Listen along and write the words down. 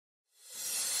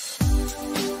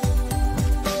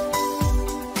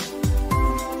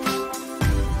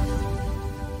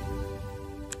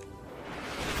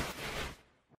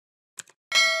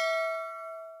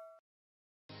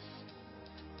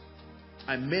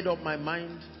I made up my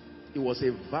mind. It was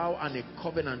a vow and a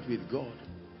covenant with God.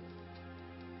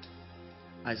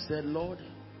 I said, Lord,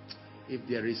 if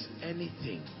there is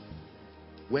anything,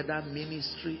 whether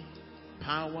ministry,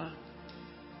 power,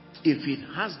 if it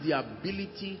has the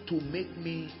ability to make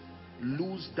me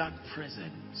lose that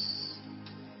presence,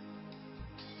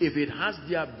 if it has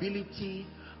the ability,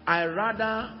 I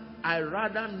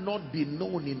rather not be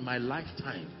known in my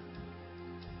lifetime,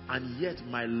 and yet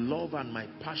my love and my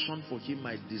passion for him,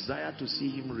 my desire to see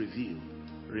him revealed,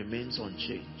 remains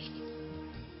unchanged.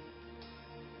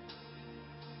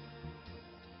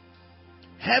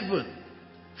 Heaven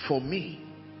for me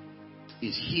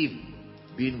is him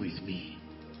being with me.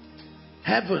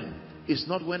 Heaven is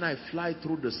not when I fly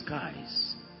through the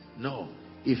skies. No,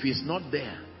 if he's not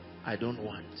there, I don't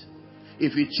want.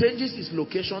 If he changes his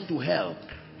location to hell,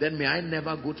 then may I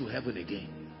never go to heaven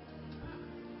again.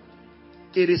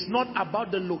 It is not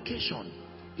about the location,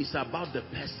 it's about the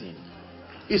person.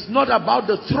 It's not about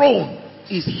the throne,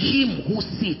 it's him who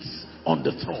sits on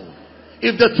the throne.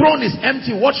 If the throne is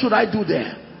empty, what should I do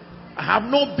there? I have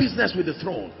no business with the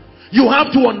throne. You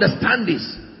have to understand this.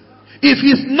 If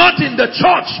he's not in the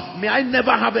church, may I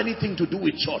never have anything to do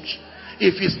with church.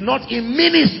 If he's not in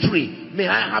ministry, may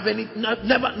I have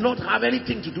not have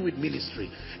anything to do with ministry.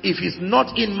 If he's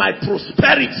not in my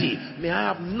prosperity, may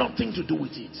I have nothing to do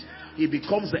with it. He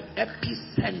becomes the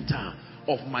epicenter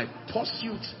of my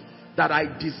pursuit, that I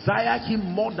desire him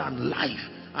more than life.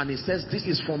 And he says, this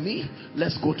is for me,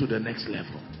 let's go to the next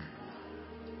level.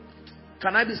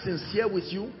 Can I be sincere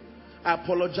with you? I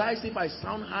apologize if I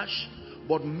sound harsh,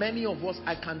 but many of us,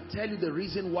 I can tell you the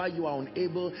reason why you are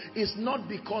unable is not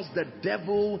because the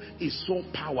devil is so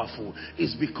powerful.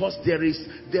 It's because there is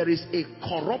a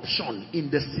corruption in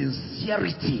the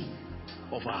sincerity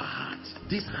of our heart.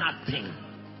 This heart thing.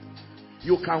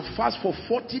 You can fast for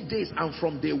 40 days and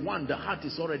from day one, the heart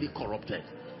is already corrupted.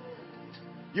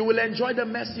 You will enjoy the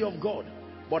mercy of God.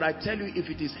 But I tell you, if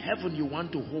it is heaven you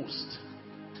want to host,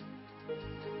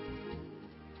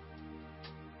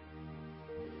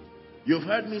 you've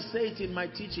heard me say it in my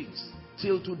teachings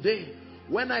till today.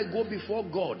 When I go before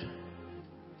God,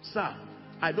 sir,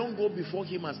 I don't go before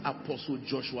him as Apostle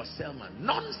Joshua Selman.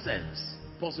 Nonsense.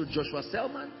 Apostle Joshua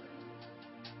Selman?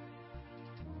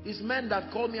 It's men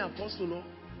that call me Apostle.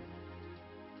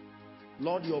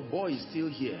 Lord, your boy is still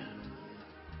here.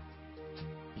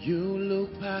 You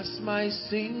look past my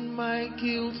sin, my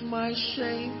guilt, my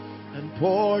shame, and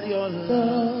poured your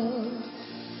love.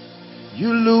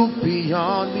 You look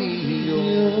beyond me,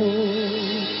 oh.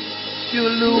 You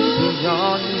look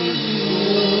beyond me,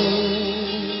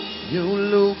 oh. You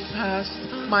look past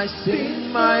my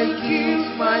sin, my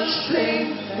guilt, my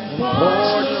shame, and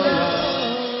poured your love.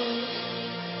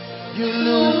 You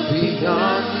look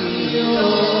beyond me,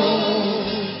 oh.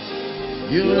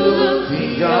 You look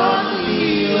beyond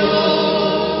me, oh.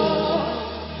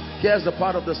 Here's the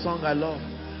part of the song I love.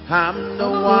 I'm the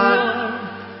one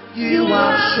you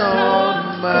have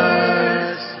shown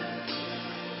mercy.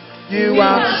 You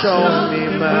have shown me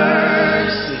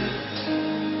mercy.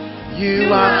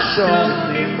 You have shown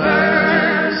me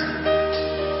mercy.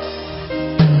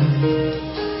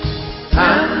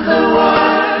 I'm the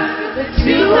one that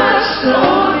you have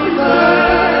shown me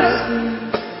mercy.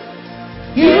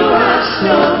 You have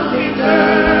shown me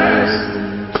mercy.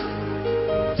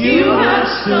 You have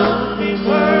shown me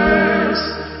mercy.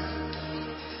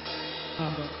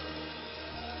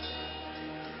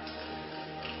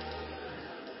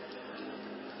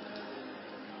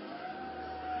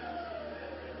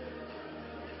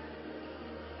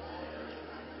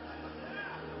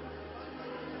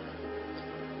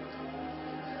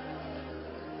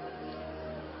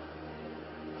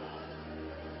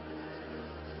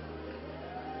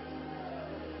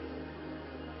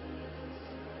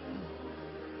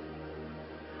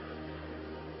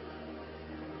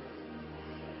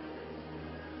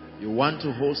 You want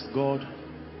to host God,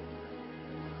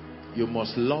 you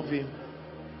must love him.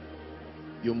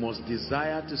 You must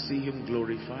desire to see him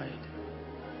glorified.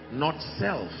 Not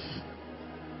self,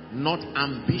 not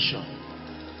ambition.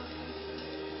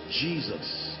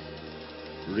 Jesus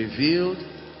revealed,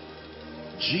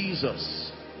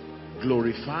 Jesus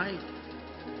glorified,